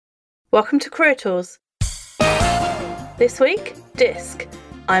Welcome to Career Tools. This week, DISC.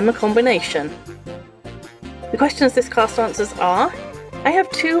 I'm a combination. The questions this cast answers are: I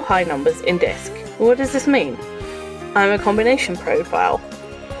have 2 high numbers in DISC. What does this mean? I'm a combination profile.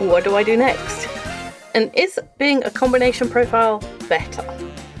 What do I do next? And is being a combination profile better?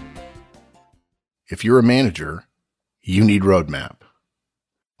 If you're a manager, you need Roadmap.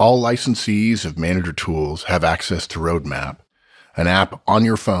 All licensees of Manager Tools have access to Roadmap, an app on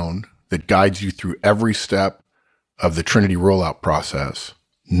your phone that guides you through every step of the Trinity rollout process,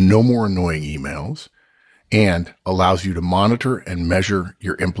 no more annoying emails, and allows you to monitor and measure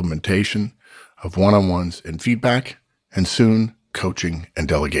your implementation of one-on-ones and feedback, and soon coaching and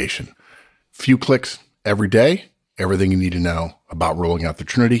delegation. Few clicks every day, everything you need to know about rolling out the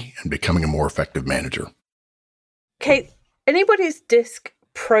Trinity and becoming a more effective manager. Okay, anybody's DISC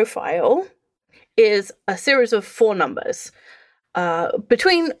profile is a series of 4 numbers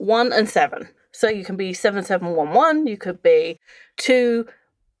between 1 and 7. So you can be 7711, you could be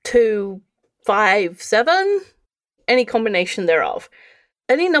 2257, any combination thereof.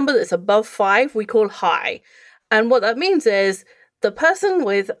 Any number that's above 5 we call high. And what that means is the person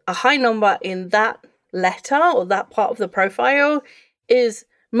with a high number in that letter or that part of the profile is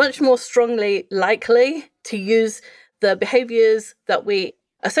much more strongly likely to use the behaviors that we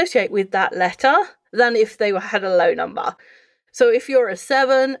associate with that letter than if they had a low number. So if you're a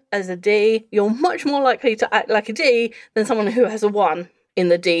 7 as a D, you're much more likely to act like a D than someone who has a 1 in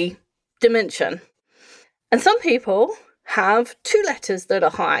the D dimension. And some people have 2 letters that are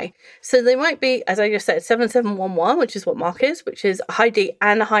high. So they might be, as I just said, 7711, which is what Mark is, which is a high D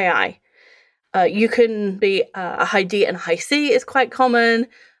and a high I. You can be a high D and a high C is quite common.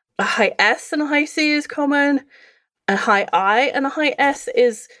 A high S and a high C is common. A high I and a high S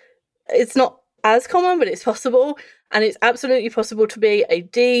it's not as common, but it's possible. And it's absolutely possible to be a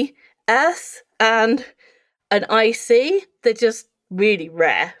D, S, and an IC. They're just really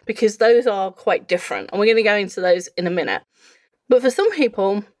rare because those are quite different. And we're going to go into those in a minute. But for some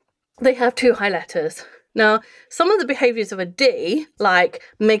people, they have 2 high letters. Now, some of the behaviors of a D, like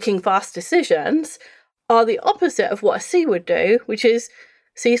making fast decisions, are the opposite of what a C would do, which is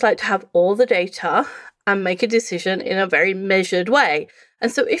Cs like to have all the data and make a decision in a very measured way.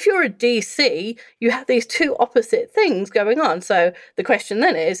 And so if you're a DC, you have these 2 opposite things going on. So the question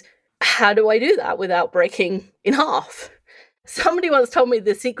then is, how do I do that without breaking in half? Somebody once told me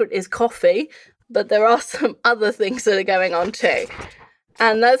the secret is coffee, but there are some other things that are going on too.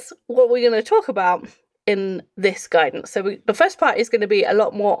 And that's what we're going to talk about in this guidance. So the first part is going to be a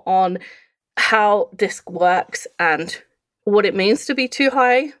lot more on how DISC works and what it means to be 2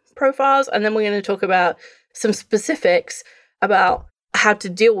 high profiles. And then we're going to talk about some specifics about how to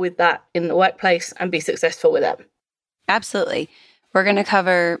deal with that in the workplace and be successful with it. Absolutely. We're going to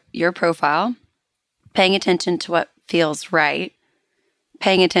cover your profile, paying attention to what feels right,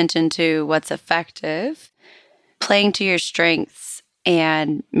 paying attention to what's effective, playing to your strengths,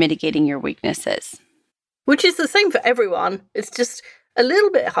 and mitigating your weaknesses. Which is the same for everyone. It's just a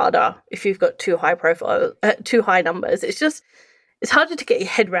little bit harder if you've got 2 high numbers. It's harder to get your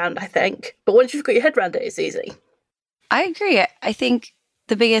head around, I think. But once you've got your head around it, it's easy. I agree. I think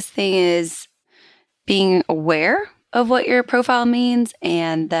the biggest thing is being aware of what your profile means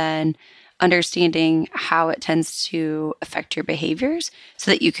and then understanding how it tends to affect your behaviors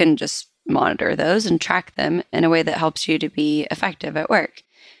so that you can just monitor those and track them in a way that helps you to be effective at work.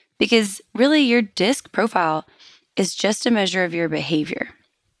 Because really, your DISC profile is just a measure of your behavior.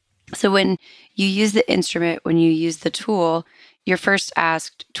 So when you use the instrument, when you use the tool, you're first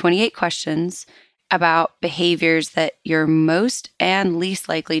asked 28 questions about behaviors that you're most and least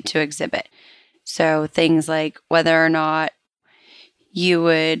likely to exhibit. So things like whether or not you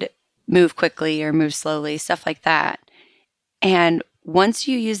would move quickly or move slowly, stuff like that. And once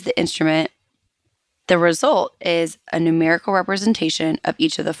you use the instrument, the result is a numerical representation of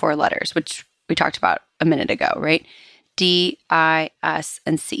each of the 4 letters, which we talked about a minute ago, right? D, I, S,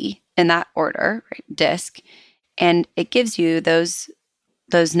 and C in that order, right? DISC. And it gives you those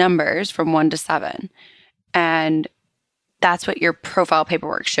numbers from 1 to 7. And that's what your profile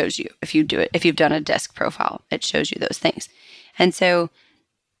paperwork shows you. If you've done a DISC profile, it shows you those things. And so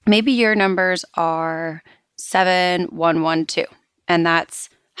maybe your numbers are 7, 1, 1, 2. And that's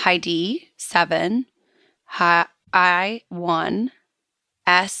high D, 7, high I, 1,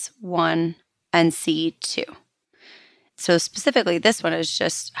 S, 1, and C, 2. So specifically, this one is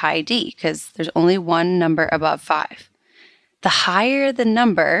just high D because there's only one number above 5. The higher the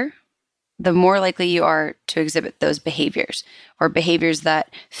number, the more likely you are to exhibit those behaviors or behaviors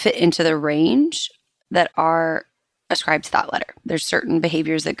that fit into the range that are ascribe to that letter. There's certain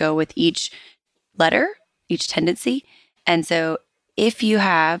behaviors that go with each letter, each tendency. And so if you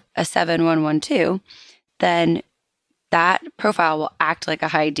have a 7112, then that profile will act like a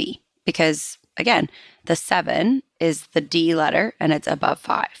high D because, again, the 7 is the D letter and it's above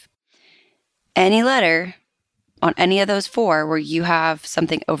 5. Any letter on any of those 4 where you have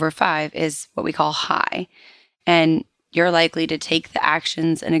something over 5 is what we call high. And you're likely to take the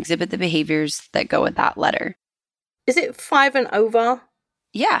actions and exhibit the behaviors that go with that letter. Is it 5 and over?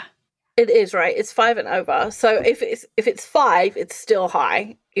 Yeah. It is, right? It's 5 and over. So if it's 5, it's still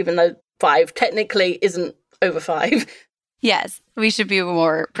high, even though 5 technically isn't over 5. Yes, we should be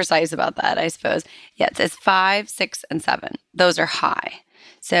more precise about that, I suppose. Yes, it's 5, 6, and 7. Those are high.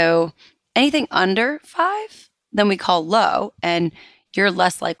 So anything under 5, then we call low, and you're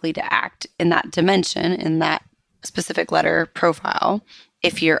less likely to act in that dimension, in that specific letter profile,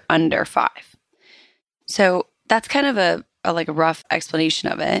 if you're under 5. So that's kind of a rough explanation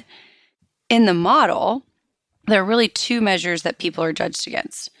of it. In the model, there are really 2 measures that people are judged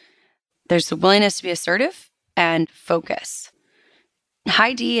against. There's the willingness to be assertive and focus.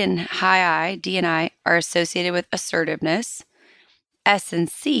 High D and high I, D and I, are associated with assertiveness. S and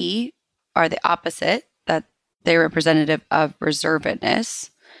C are the opposite, that they're representative of reservedness.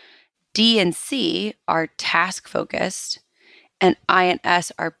 D and C are task-focused, and I and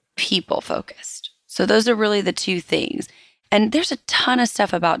S are people-focused. So those are really the 2 things. And there's a ton of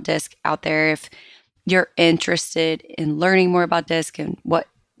stuff about DISC out there if you're interested in learning more about DISC and what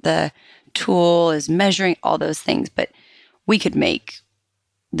the tool is measuring, all those things. But we could make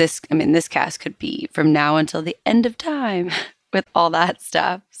this, this cast could be from now until the end of time with all that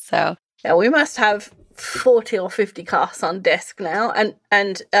stuff. So yeah, we must have 40 or 50 casts on DISC now.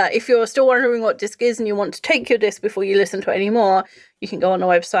 And if you're still wondering what DISC is and you want to take your DISC before you listen to it anymore, you can go on the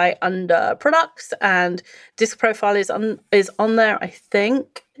website under products, and DISC profile is on there. I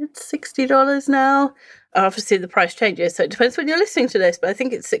think it's $60 now. Obviously the price changes, so it depends when you're listening to this, but I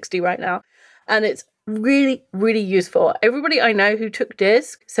think it's $60 right now. And it's really, really useful. Everybody I know who took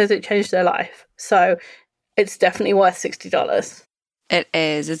DISC says it changed their life. So it's definitely worth $60. It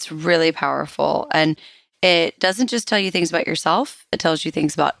is. It's really powerful. And it doesn't just tell you things about yourself, it tells you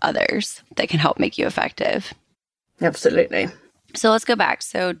things about others that can help make you effective. Absolutely. So let's go back.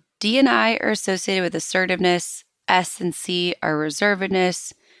 So D and I are associated with assertiveness. S and C are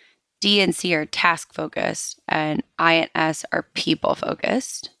reservedness. D and C are task-focused. And I and S are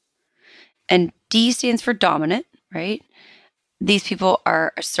people-focused. And D stands for dominant, right? These people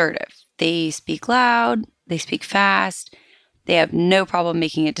are assertive. They speak loud. They speak fast. They have no problem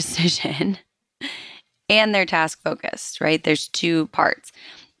making a decision. And they're task-focused, right? There's 2 parts.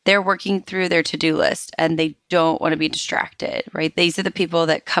 They're working through their to-do list and they don't want to be distracted, right? These are the people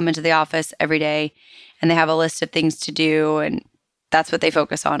that come into the office every day and they have a list of things to do and that's what they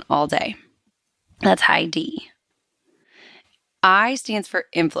focus on all day. That's high D. I stands for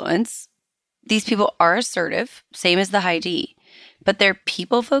influence. These people are assertive, same as the high D, but they're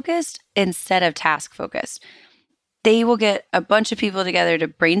people-focused instead of task-focused. They will get a bunch of people together to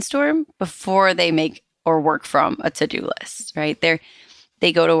brainstorm before they make or work from a to-do list, right?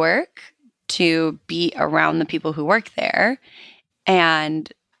 They go to work to be around the people who work there.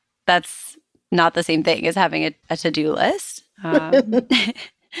 And that's not the same thing as having a to-do list.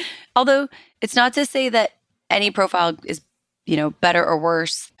 Although it's not to say that any profile is, better or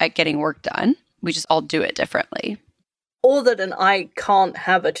worse at getting work done. We just all do it differently. Or that an I can't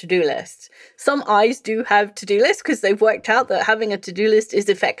have a to-do list. Some I's do have to-do lists because they've worked out that having a to-do list is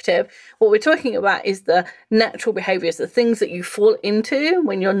effective. What we're talking about is the natural behaviors, the things that you fall into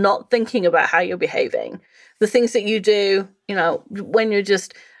when you're not thinking about how you're behaving. The things that you do, when you're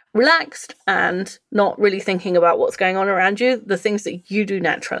just relaxed and not really thinking about what's going on around you, the things that you do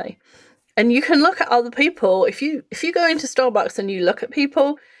naturally. And you can look at other people. If you go into Starbucks and you look at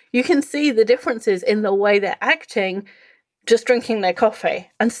people, you can see the differences in the way they're acting just drinking their coffee.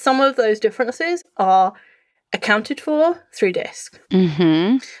 And some of those differences are accounted for through DISC.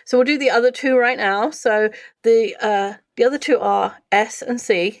 Mm-hmm. So we'll do the other 2 right now. So the other 2 are S and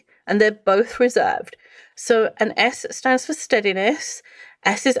C, and they're both reserved. So an S stands for steadiness.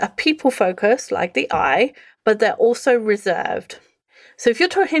 S is a people focus, like the I, but they're also reserved. So if you're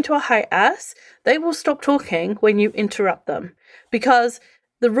talking to a high S, they will stop talking when you interrupt them, because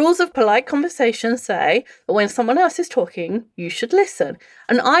the rules of polite conversation say that when someone else is talking, you should listen.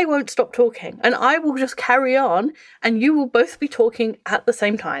 And I won't stop talking. And I will just carry on and you will both be talking at the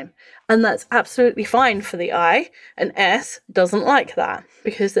same time. And that's absolutely fine for the I. And S doesn't like that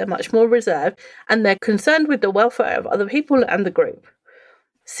because they're much more reserved and they're concerned with the welfare of other people and the group.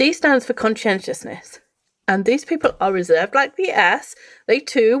 C stands for conscientiousness. And these people are reserved like the S. They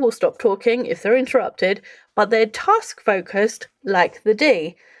too will stop talking if they're interrupted, but they're task focused like the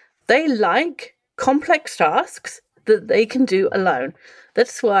D. They like complex tasks that they can do alone.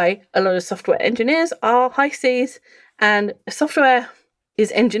 That's why a lot of software engineers are high Cs, and software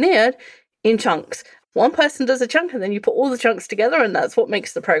is engineered in chunks. One person does a chunk and then you put all the chunks together, and that's what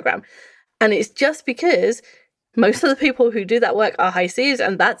makes the program. And it's just because most of the people who do that work are high Cs,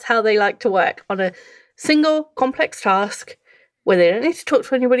 and that's how they like to work, on a single complex task where they don't need to talk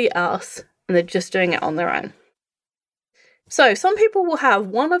to anybody else and they're just doing it on their own. So some people will have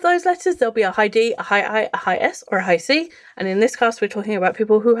one of those letters. There'll be a high D, a high I, a high S, or a high C. And in this case, we're talking about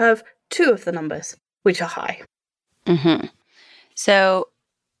people who have two of the numbers, which are high. Mm-hmm. So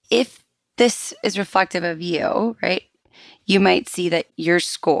if this is reflective of you, right, you might see that your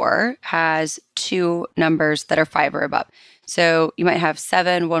score has two numbers that are 5 or above. So you might have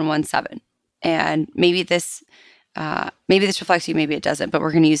 7117. And maybe this reflects you, maybe it doesn't, but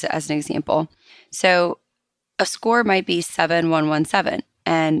we're going to use it as an example. So a score might be 7117,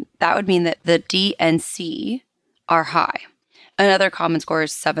 and that would mean that the D and C are high. Another common score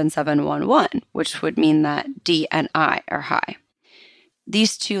is 7711, which would mean that D and I are high.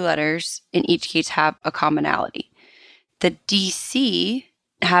 These two letters in each case have a commonality. The DC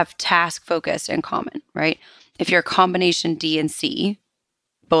have task focus in common, right? If you're a combination D and C,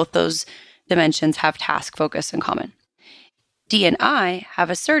 both those dimensions have task focus in common. D and I have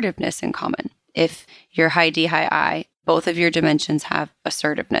assertiveness in common. If you're high D, high I, both of your dimensions have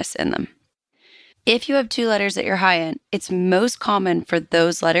assertiveness in them. If you have two letters that you're high in, it's most common for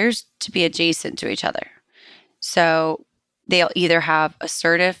those letters to be adjacent to each other. So they'll either have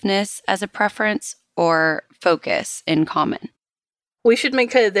assertiveness as a preference or focus in common. We should make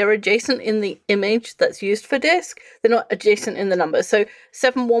clear they're adjacent in the image that's used for DISC. They're not adjacent in the numbers. So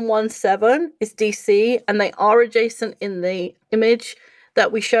 7117 is DC, and they are adjacent in the image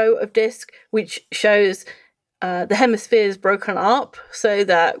that we show of DISC, which shows the hemispheres broken up so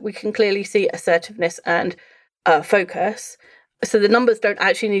that we can clearly see assertiveness and focus. So the numbers don't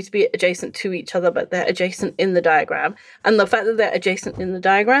actually need to be adjacent to each other, but they're adjacent in the diagram. And the fact that they're adjacent in the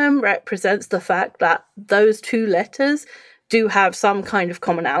diagram represents the fact that those two letters do have some kind of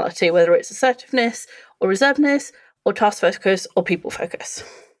commonality, whether it's assertiveness or reservedness or task focus or people focus.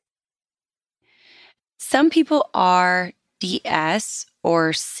 Some people are DS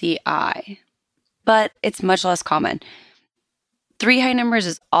or CI, but it's much less common. 3 high numbers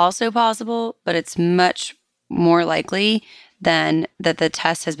is also possible, but it's much more likely than that the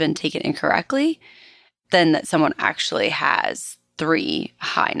test has been taken incorrectly than that someone actually has 3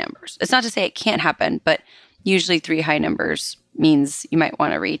 high numbers. It's not to say it can't happen, but usually 3 high numbers means you might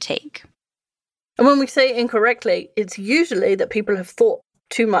want to retake. And when we say incorrectly, it's usually that people have thought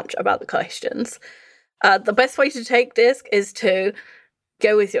too much about the questions. The best way to take DISC is to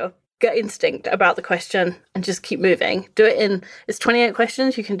go with your gut instinct about the question and just keep moving. It's 28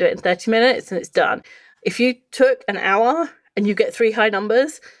 questions, you can do it in 30 minutes and it's done. If you took an hour and you get 3 high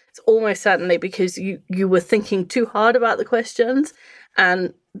numbers, it's almost certainly because you were thinking too hard about the questions,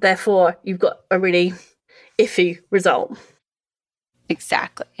 and therefore you've got a really iffy result.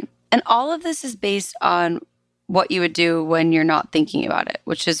 Exactly. And all of this is based on what you would do when you're not thinking about it,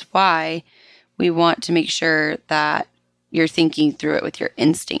 which is why we want to make sure that you're thinking through it with your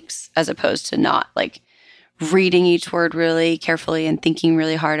instincts as opposed to not like reading each word really carefully and thinking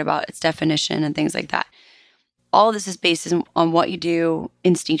really hard about its definition and things like that. All of this is based on what you do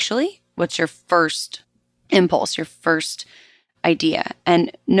instinctually. What's your first impulse, your first idea?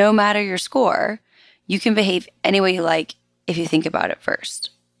 And no matter your score, you can behave any way you like if you think about it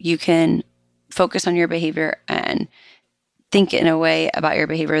first. You can focus on your behavior and think in a way about your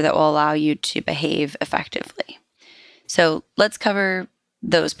behavior that will allow you to behave effectively. So let's cover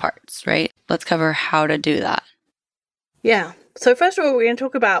those parts, right? Let's cover how to do that. Yeah. So first of all, we're going to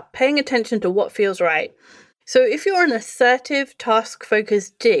talk about paying attention to what feels right. So if you're an assertive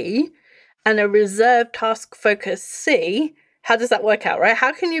task-focused D and a reserved task-focused C, how does that work out, right?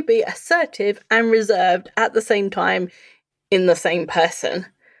 How can you be assertive and reserved at the same time in the same person?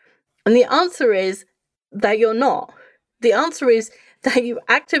 And the answer is that you're not. The answer is that you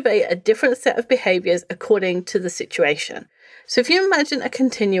activate a different set of behaviors according to the situation. So if you imagine a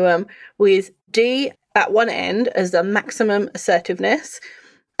continuum with D at one end as the maximum assertiveness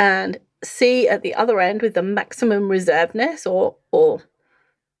and C at the other end with the maximum reservedness, or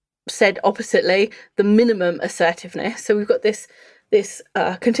said oppositely, the minimum assertiveness. So we've got this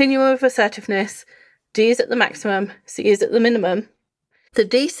continuum of assertiveness. D is at the maximum, C is at the minimum. The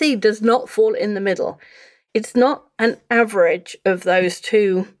DC does not fall in the middle. It's not an average of those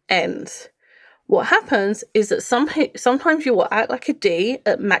two ends. What happens is that sometimes you will act like a D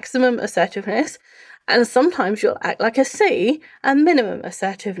at maximum assertiveness, and sometimes you'll act like a C at minimum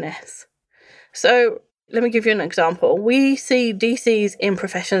assertiveness. So let me give you an example. We see DCs in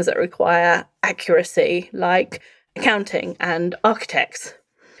professions that require accuracy, like accounting and architects.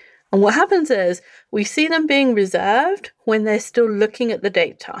 And what happens is we see them being reserved when they're still looking at the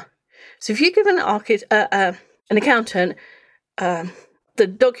data. So if you give an accountant the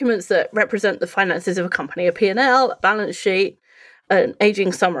documents that represent the finances of a company, a P&L, a balance sheet, an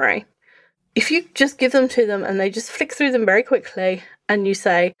aging summary, if you just give them to them and they just flick through them very quickly and you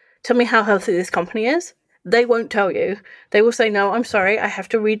say, tell me how healthy this company is, they won't tell you. They will say, no, I'm sorry, I have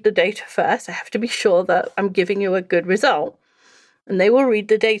to read the data first. I have to be sure that I'm giving you a good result. And they will read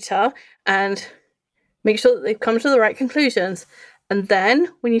the data and make sure that they've come to the right conclusions. And then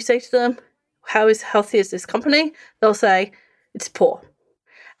when you say to them, how healthy is this company? They'll say, it's poor.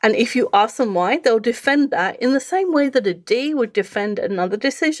 And if you ask them why, they'll defend that in the same way that a D would defend another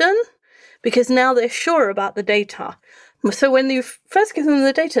decision, because now they're sure about the data. So when you first give them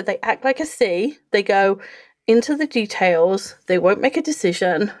the data, they act like a C. They go into the details. They won't make a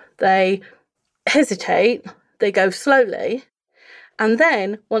decision. They hesitate. They go slowly. And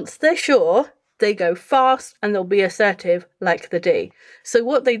then once they're sure, they go fast and they'll be assertive like the D. So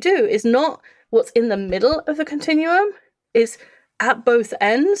what they do is not what's in the middle of the continuum, is at both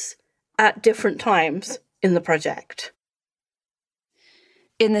ends at different times in the project.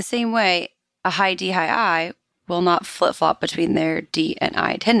 In the same way, a high D, high I will not flip-flop between their D and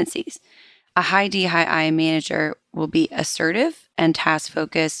I tendencies. A high D, high I manager will be assertive and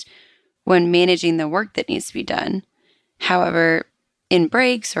task-focused when managing the work that needs to be done. However, in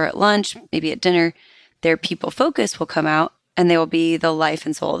breaks or at lunch, maybe at dinner, their people focus will come out and they will be the life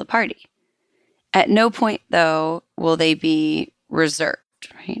and soul of the party. At no point, though, will they be reserved,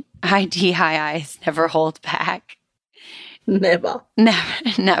 right? High D, high I's never hold back. Never.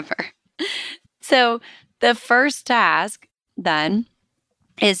 Never. So the first task, then,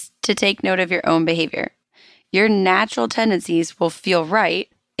 is to take note of your own behavior. Your natural tendencies will feel right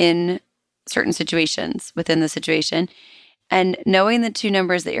in certain situations within the situation. And knowing the two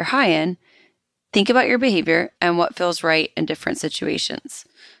numbers that you're high in, think about your behavior and what feels right in different situations.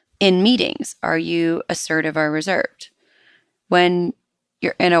 In meetings, are you assertive or reserved? When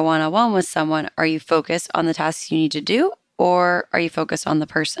you're in a one-on-one with someone, are you focused on the tasks you need to do, or are you focused on the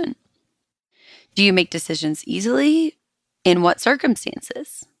person? Do you make decisions easily? In what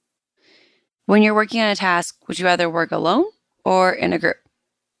circumstances? When you're working on a task, would you rather work alone or in a group?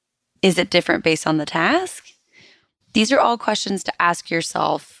 Is it different based on the task? These are all questions to ask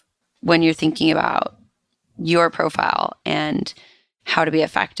yourself when you're thinking about your profile and how to be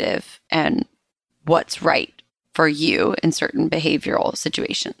effective and what's right for you in certain behavioral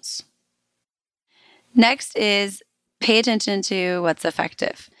situations. Next is pay attention to what's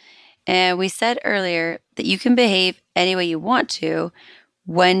effective. And we said earlier that you can behave any way you want to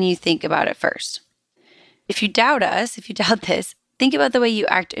when you think about it first. If you doubt this, think about the way you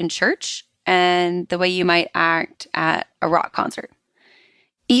act in church and the way you might act at a rock concert.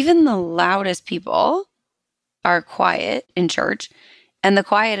 Even the loudest people are quiet in church, and the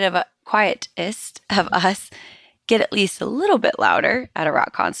quietest of us get at least a little bit louder at a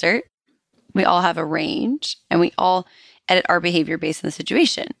rock concert. We all have a range, and we all edit our behavior based on the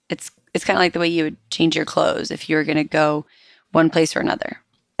situation. It's kind of like the way you would change your clothes if you were going to go one place or another.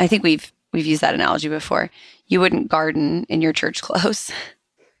 I think we've used that analogy before. You wouldn't garden in your church clothes.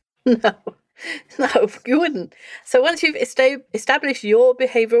 No, you wouldn't. So once you've established your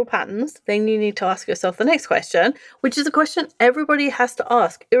behavioral patterns, then you need to ask yourself the next question, which is a question everybody has to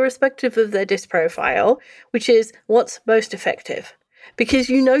ask, irrespective of their DISC profile, which is, what's most effective? Because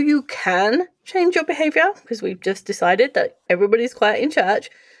you know you can change your behavior, because we've just decided that everybody's quiet in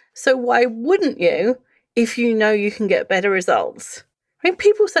church. So why wouldn't you if you know you can get better results? I mean,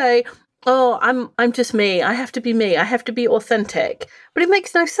 people say, oh, I'm just me. I have to be me. I have to be authentic. But it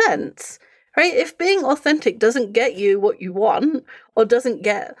makes no sense, right? If being authentic doesn't get you what you want or doesn't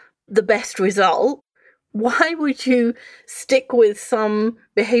get the best result, why would you stick with some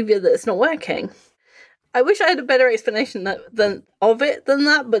behavior that's not working? I wish I had a better explanation than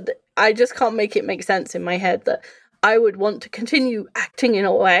that, but I just can't make it make sense in my head that I would want to continue acting in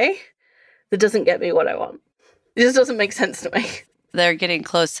a way that doesn't get me what I want. It just doesn't make sense to me. They're getting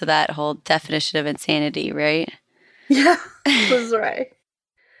close to that whole definition of insanity, right? Yeah, that's right.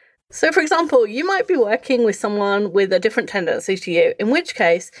 So, for example, you might be working with someone with a different tendency to you, in which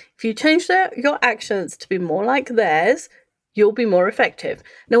case, if you change your actions to be more like theirs, you'll be more effective.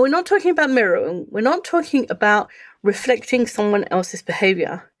 Now, we're not talking about mirroring. We're not talking about reflecting someone else's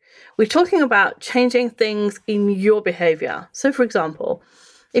behavior. We're talking about changing things in your behavior. So, for example,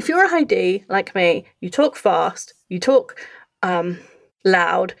 if you're a high D like me, you talk fast, you talk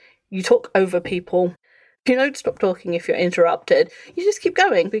loud, you talk over people. If you don't stop talking if you're interrupted, you just keep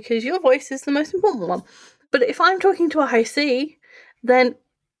going because your voice is the most important one. But if I'm talking to a high C, then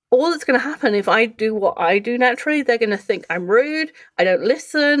all that's going to happen if I do what I do naturally, they're going to think I'm rude, I don't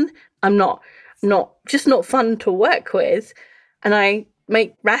listen, I'm not fun to work with, and I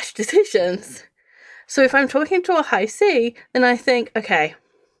make rash decisions. So if I'm talking to a high C, then I think, okay,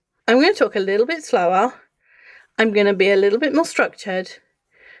 I'm going to talk a little bit slower, I'm going to be a little bit more structured.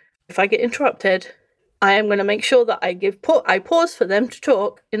 If I get interrupted, I am going to make sure that I pause for them to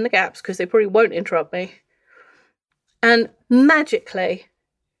talk in the gaps because they probably won't interrupt me. And magically,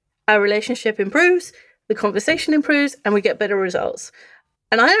 our relationship improves, the conversation improves, and we get better results.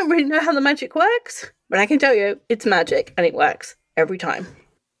 And I don't really know how the magic works, but I can tell you it's magic and it works every time.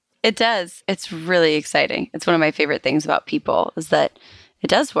 It does. It's really exciting. It's one of my favorite things about people is that it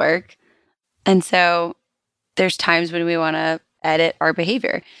does work. And so there's times when we want to edit our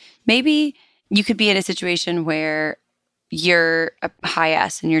behavior. Maybe you could be in a situation where you're a high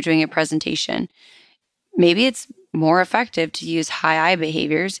S and you're doing a presentation. Maybe it's more effective to use high I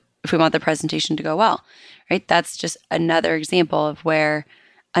behaviors if we want the presentation to go well, right? That's just another example of where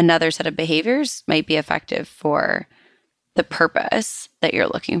another set of behaviors might be effective for the purpose that you're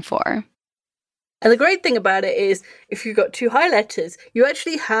looking for. And the great thing about it is if you've got two high letters, you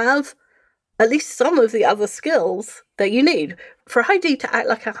actually have at least some of the other skills that you need. For a high D to act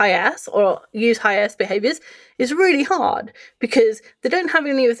like a high S or use high S behaviors is really hard because they don't have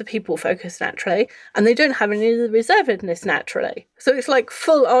any of the people focus naturally and they don't have any of the reservedness naturally. So it's like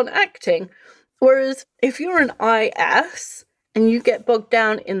full on acting. Whereas if you're an IS and you get bogged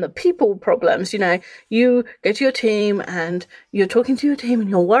down in the people problems, you go to your team and you're talking to your team and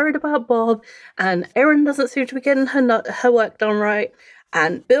you're worried about Bob and Erin doesn't seem to be getting her work done right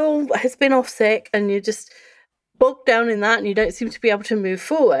and Bill has been off sick and you're just bogged down in that and you don't seem to be able to move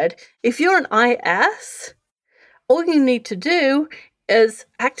forward. If you're an IS, all you need to do is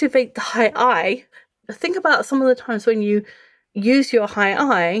activate the high I. Think about some of the times when you use your high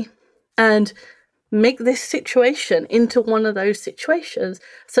I and make this situation into one of those situations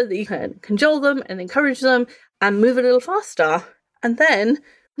so that you can cajole them and encourage them and move a little faster. And then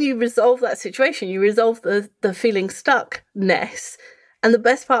you resolve that situation, you resolve the feeling stuckness. And the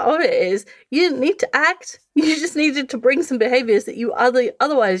best part of it is you didn't need to act. You just needed to bring some behaviors that you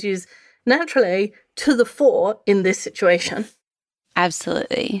otherwise use naturally to the fore in this situation.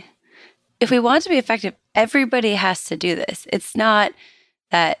 Absolutely. If we want to be effective, everybody has to do this. It's not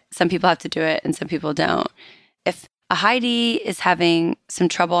that some people have to do it and some people don't. If a high D is having some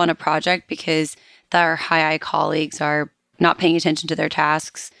trouble on a project because their high I colleagues are not paying attention to their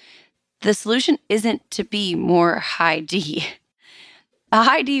tasks, the solution isn't to be more high D. A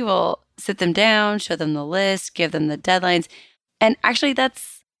high D will sit them down, show them the list, give them the deadlines. And actually,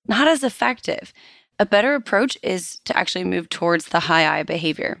 that's not as effective. A better approach is to actually move towards the high I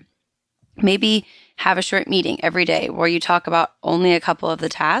behavior. Maybe have a short meeting every day where you talk about only a couple of the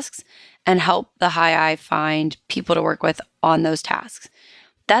tasks and help the high I find people to work with on those tasks.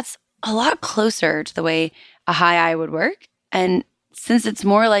 That's a lot closer to the way a high I would work. And since it's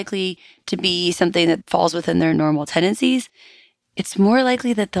more likely to be something that falls within their normal tendencies, it's more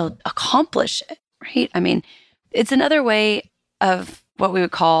likely that they'll accomplish it, right? I mean, it's another way of what we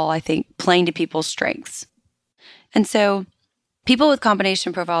would call, I think, playing to people's strengths. And so people with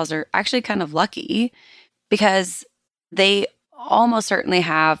combination profiles are actually kind of lucky because they almost certainly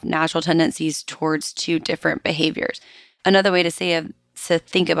have natural tendencies towards two different behaviors. Another way to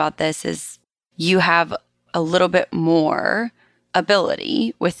think about this is you have a little bit more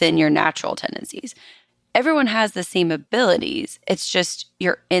ability within your natural tendencies. Everyone has the same abilities. It's just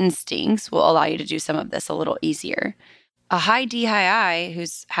your instincts will allow you to do some of this a little easier. A high D, high I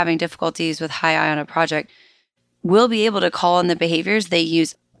who's having difficulties with high I on a project will be able to call on the behaviors they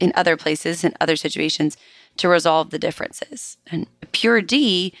use in other places, in other situations, to resolve the differences. And a pure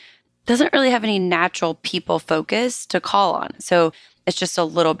D doesn't really have any natural people focus to call on. So it's just a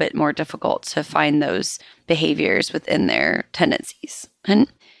little bit more difficult to find those behaviors within their tendencies. And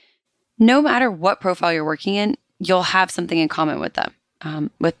no matter what profile you're working in, you'll have something in common with them,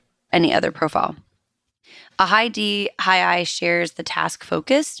 with any other profile. A high D, high I shares the task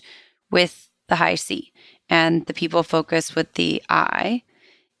focused with the high C and the people focus with the I.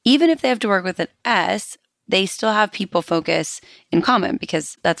 Even if they have to work with an S, they still have people focus in common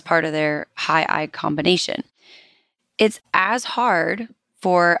because that's part of their high I combination. It's as hard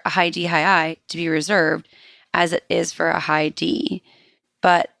for a high D, high I to be reserved as it is for a high D.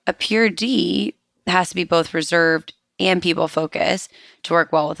 But a pure D has to be both reserved and people-focused to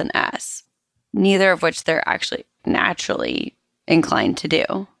work well with an S, neither of which they're actually naturally inclined to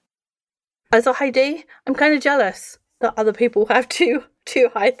do. As a high D, I'm kind of jealous that other people have two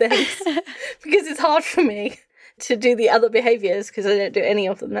high things because it's hard for me to do the other behaviors because I don't do any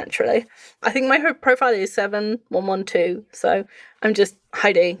of them naturally. I think my profile is 7-1-1-2, so I'm just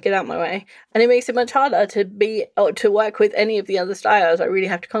high D, get out my way. And it makes it much harder to work with any of the other styles. I really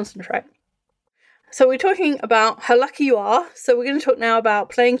have to concentrate. So we're talking about how lucky you are. So we're going to talk now about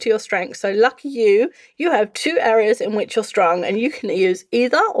playing to your strengths. So lucky you have 2 areas in which you're strong, and you can use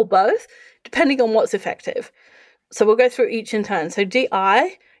either or both, depending on what's effective. So we'll go through each in turn. So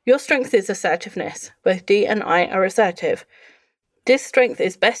DI, your strength is assertiveness. Both D and I are assertive. This strength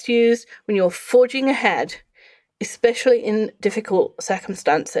is best used when you're forging ahead, especially in difficult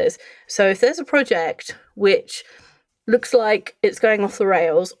circumstances. So if there's a project which looks like it's going off the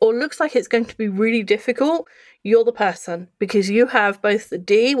rails or looks like it's going to be really difficult, you're the person, because you have both the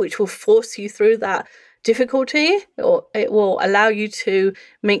D, which will force you through that difficulty, or it will allow you to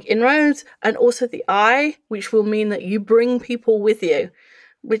make inroads, and also the I, which will mean that you bring people with you,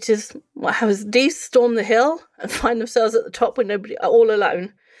 which is what happens. D's storm the hill and find themselves at the top when nobody are all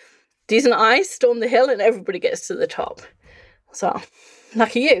alone. D's and I's storm the hill and everybody gets to the top. So,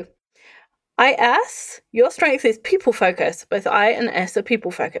 lucky you. IS, your strength is people focused. Both I and S are people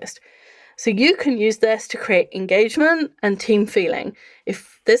focused. So you can use this to create engagement and team feeling.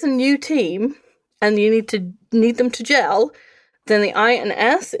 If there's a new team and you need them to gel, then the I and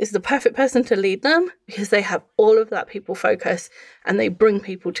S is the perfect person to lead them because they have all of that people focus and they bring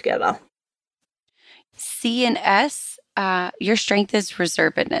people together. C and S, your strength is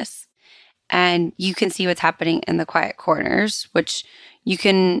reservedness. And you can see what's happening in the quiet corners, which you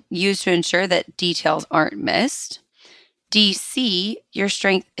can use to ensure that details aren't missed. DC, your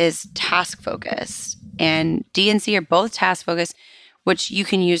strength is task focused. And D and C are both task focused, which you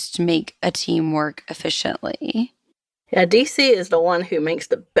can use to make a team work efficiently. Yeah, DC is the one who makes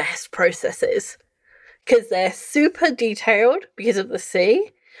the best processes because they're super detailed because of the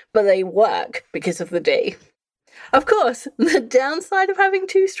C, but they work because of the D. Of course, the downside of having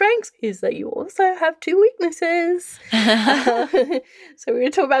 2 strengths is that you also have 2 weaknesses. So we're going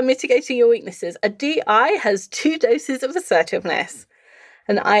to talk about mitigating your weaknesses. A DI has 2 doses of assertiveness.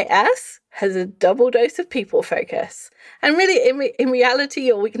 An IS has a double dose of people focus. And really, in reality,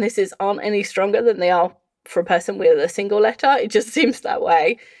 your weaknesses aren't any stronger than they are for a person with a single letter. It just seems that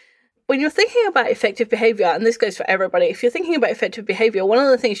way. When you're thinking about effective behavior, and this goes for everybody, if you're thinking about effective behavior, one of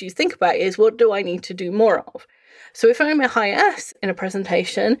the things you think about is, what do I need to do more of? So if I'm a high S in a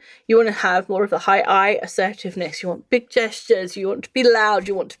presentation, you want to have more of the high I assertiveness. You want big gestures, you want to be loud,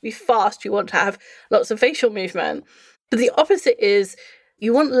 you want to be fast, you want to have lots of facial movement. But the opposite is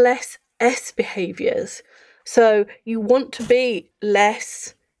you want less S behaviors. So you want to be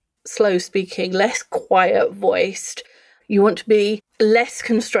less slow speaking, less quiet voiced. You want to be less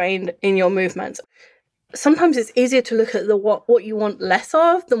constrained in your movements. Sometimes it's easier to look at what you want less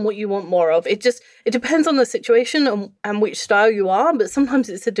of than what you want more of. It depends on the situation and which style you are, but sometimes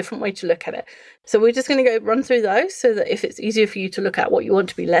it's a different way to look at it. So we're just going to go run through those so that if it's easier for you to look at what you want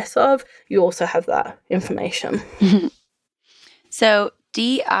to be less of, you also have that information. So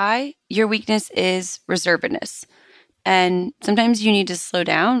DI, your weakness is reservedness. And sometimes you need to slow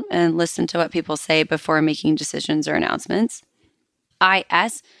down and listen to what people say before making decisions or announcements.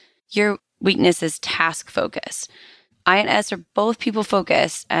 IS, your weakness is task focused. I and S are both people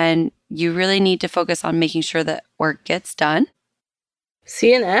focused, and you really need to focus on making sure that work gets done.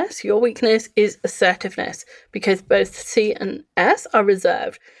 C and S, your weakness is assertiveness because both C and S are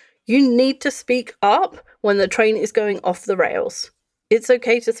reserved. You need to speak up when the train is going off the rails. It's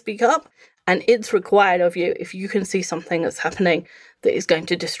okay to speak up, and it's required of you if you can see something that's happening that is going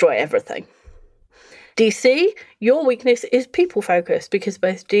to destroy everything. DC, your weakness is people focused because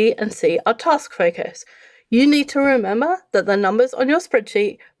both D and C are task focused. You need to remember that the numbers on your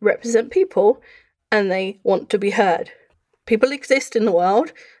spreadsheet represent people and they want to be heard. People exist in the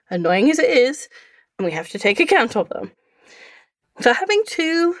world, annoying as it is, and we have to take account of them. So having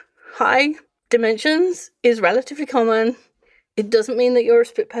 2 high dimensions is relatively common. It doesn't mean that you're a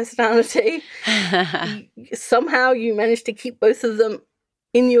split personality. Somehow you manage to keep both of them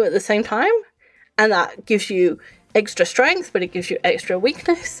in you at the same time. And that gives you extra strength, but it gives you extra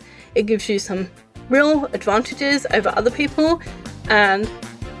weakness. It gives you some real advantages over other people. And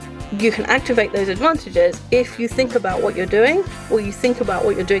you can activate those advantages if you think about what you're doing, or you think about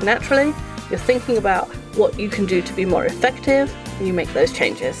what you're doing naturally. You're thinking about what you can do to be more effective, and you make those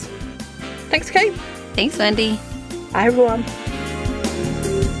changes. Thanks, Kate. Thanks, Wendy. Bye, everyone.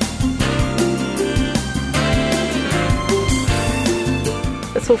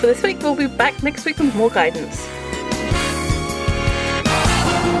 That's all for this week. We'll be back next week with more guidance.